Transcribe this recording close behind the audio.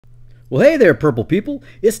Well, hey there, Purple people.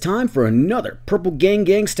 It's time for another Purple Gang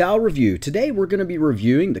Gang style review. Today we're going to be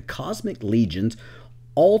reviewing the Cosmic Legions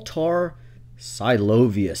Altarr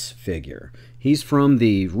Cyllovius figure. He's from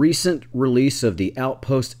the recent release of the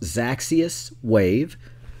Outpost Zaxius wave,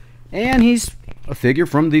 and he's a figure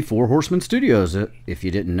from the Fourhorsemen Studios. If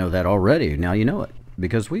you didn't know that already, now you know it,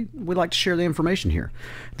 because we like to share the information here.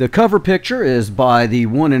 The cover picture is by the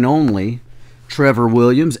one and only Trevor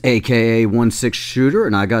Williams, aka 1/6 Shooter,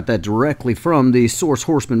 and I got that directly from the Source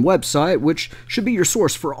Horseman website, which should be your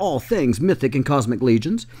source for all things mythic and cosmic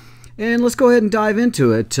legions. And let's go ahead and dive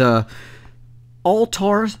into it.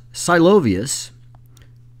 Altarr Cyllovius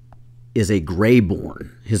is a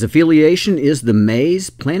Greyborn. His affiliation is the Maze,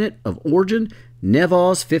 planet of origin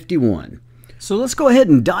Nevos 51. So let's go ahead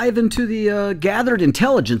and dive into the gathered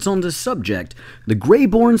intelligence on this subject. The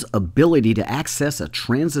Greyborn's ability to access a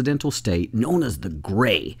transcendental state known as the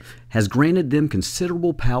Grey has granted them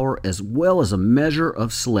considerable power as well as a measure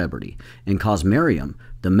of celebrity. In Cosmarium,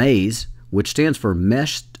 the Maze, which stands for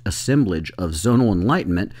Meshed Assemblage of Zonal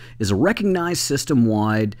Enlightenment, is a recognized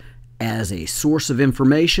system-wide as a source of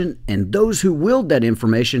information, and those who wield that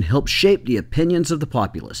information help shape the opinions of the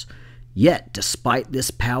populace. Yet, despite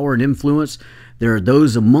this power and influence, there are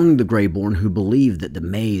those among the Greyborn who believe that the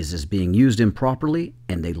Maze is being used improperly,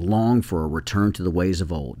 and they long for a return to the ways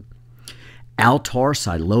of old. Altarr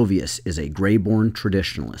Cyllovius is a Greyborn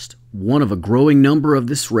traditionalist, one of a growing number of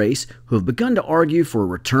this race who have begun to argue for a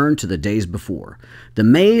return to the days before. The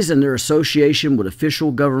Maze and their association with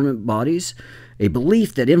official government bodies, a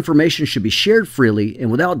belief that information should be shared freely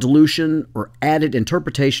and without dilution or added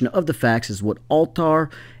interpretation of the facts, is what Altarr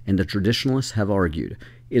and the traditionalists have argued.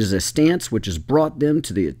 It is a stance which has brought them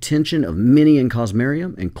to the attention of many in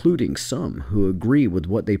Cosmarium, including some who agree with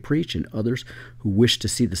what they preach and others who wish to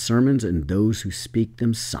see the sermons and those who speak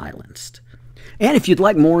them silenced. And if you'd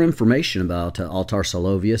like more information about Altarr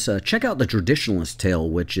Cyllovius, check out the Traditionalist Tale,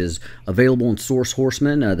 which is available in Source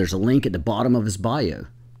Horseman. There's a link at the bottom of his bio.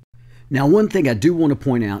 Now, one thing I do want to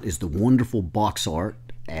point out is the wonderful box art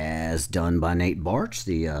as done by Nate Bartsch,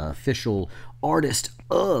 the official artist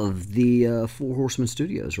of the Fourhorsemen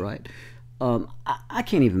Studios, right? I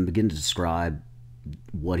can't even begin to describe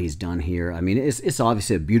what he's done here. I mean, it's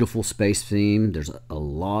obviously a beautiful space theme. There's a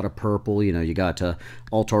lot of purple. You know, you got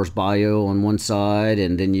Altarr's bio on one side,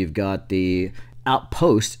 and then you've got the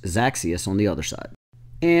Outpost Zaxius on the other side.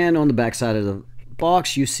 And on the back side of the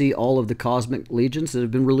box, you see all of the Cosmic Legions that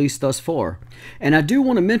have been released thus far. And I do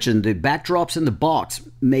want to mention the backdrops in the box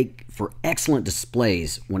make for excellent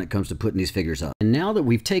displays when it comes to putting these figures up. And now that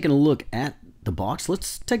we've taken a look at the box,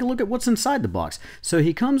 let's take a look at what's inside the box. So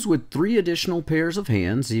he comes with 3 additional pairs of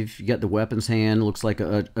hands. You've got the weapons hand, looks like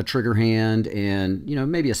a trigger hand, and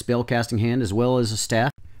maybe a spell casting hand, as well as a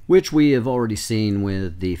staff, which we have already seen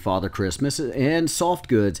with the Father Christmas, and soft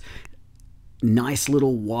goods. Nice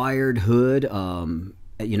little wired hood,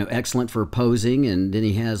 excellent for posing. And then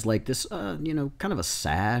he has like this, kind of a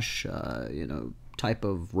sash, type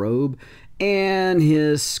of robe, and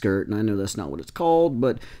his skirt. And I know that's not what it's called,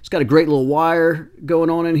 but it's got a great little wire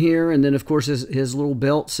going on in here. And then, of course, his little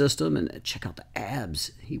belt system. And check out the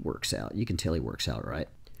abs he works out. You can tell he works out, right?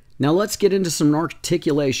 Now let's get into some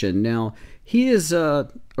articulation. Now, he is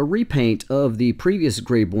a repaint of the previous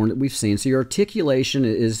Greyborn that we've seen. So your articulation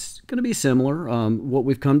is going to be similar, what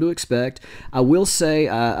we've come to expect. I will say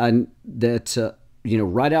that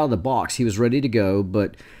right out of the box, he was ready to go.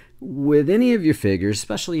 But with any of your figures,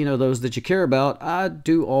 especially those that you care about, I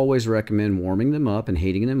do always recommend warming them up and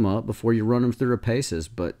heating them up before you run them through the paces.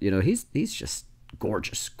 But he's just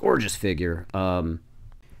gorgeous figure.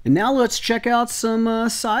 And now let's check out some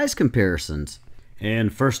size comparisons.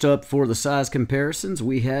 And first up for the size comparisons,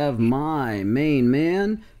 we have my main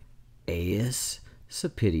man, Aes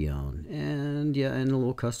Sapedion. And yeah, and a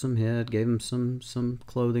little custom head, gave him some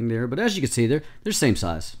clothing there. But as you can see, they're the same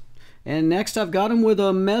size. And next I've got him with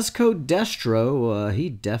a Mezco Destro. He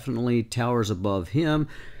definitely towers above him.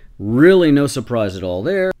 Really no surprise at all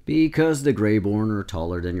there, because the Greyborn are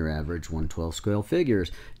taller than your average 1/12 scale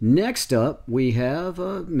figures. Next up, we have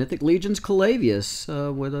Mythic Legion's Cyllovius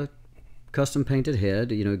with a custom painted head.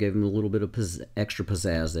 Gave him a little bit of extra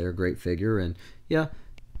pizzazz there. Great figure. And yeah,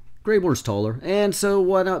 Greyborn's taller. And so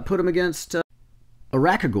why not put him against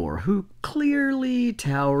Arakagor, who clearly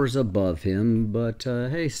towers above him. But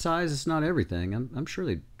hey, size is not everything. I'm sure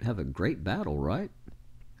they'd have a great battle, right?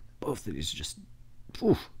 Both of these just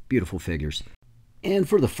beautiful figures. And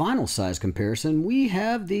for the final size comparison, we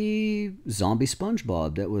have the Zombie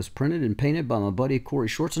SpongeBob that was printed and painted by my buddy Corey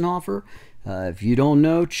Schwarzenhofer. If you don't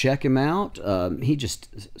know, check him out. He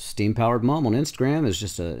just, Steam Powered Mom on Instagram is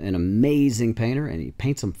just an amazing painter, and he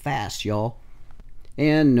paints them fast, y'all.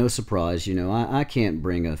 And no surprise, you know, I can't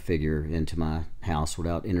bring a figure into my house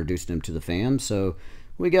without introducing him to the fam. So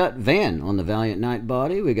we got Van on the Valiant Knight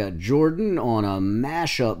body. We got Jordan on a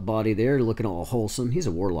mashup body there, looking all wholesome. He's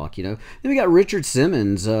a warlock, you know. Then we got Richard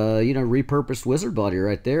Simmons, you know, repurposed wizard body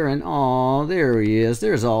right there. And, oh, there he is.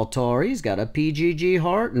 There's Altarr. He's got a PGG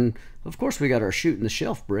heart. And, of course, we got our shooting the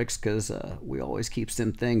shelf bricks because we always keeps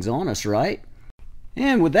them things on us, right?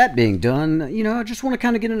 And with that being done, you know, I just want to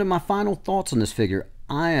kind of get into my final thoughts on this figure.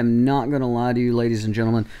 I am not going to lie to you, ladies and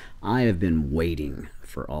gentlemen. I have been waiting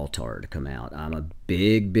for Altarr to come out. I'm a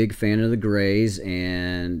big fan of the grays,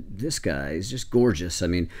 and this guy is just gorgeous. I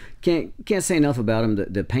mean, can't say enough about him.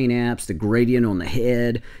 The paint apps, the gradient on the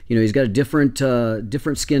head. You know, he's got a different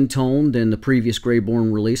skin tone than the previous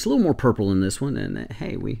Greyborn release. A little more purple in this one, and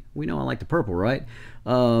hey, we know I like the purple, right?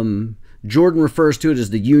 Jordan refers to it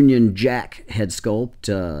as the Union Jack head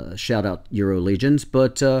sculpt. Shout out Euro Legions.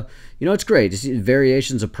 But, you know, it's great. It's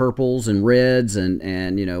variations of purples and reds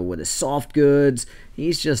and you know, with his soft goods.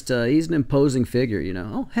 He's just, he's an imposing figure, you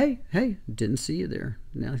know. Oh, hey, didn't see you there.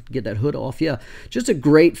 Now get that hood off. Yeah, just a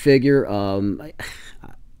great figure. I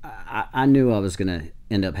knew I was going to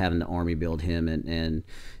end up having to army build him, and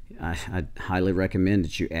I highly recommend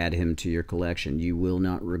that you add him to your collection. You will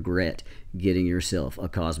not regret getting yourself a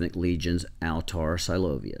Cosmic Legions Altarr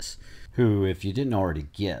Cyllovius, who, if you didn't already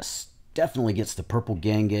guess, definitely gets the Purple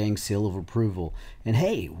Gang seal of approval. And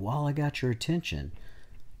hey, while I got your attention,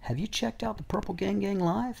 have you checked out the Purple Gang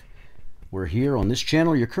live? We're here on this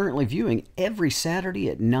channel you're currently viewing every Saturday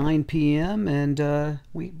at 9 p.m. and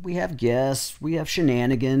we have guests, we have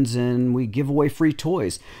shenanigans, and we give away free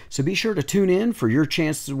toys. So be sure to tune in for your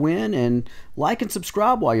chance to win, and like and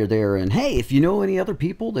subscribe while you're there. And hey, if you know any other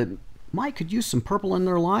people that could use some purple in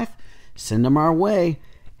their life, send them our way.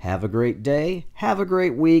 Have a great day, have a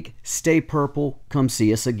great week, stay purple, come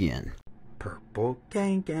see us again. Purple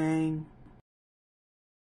Gang.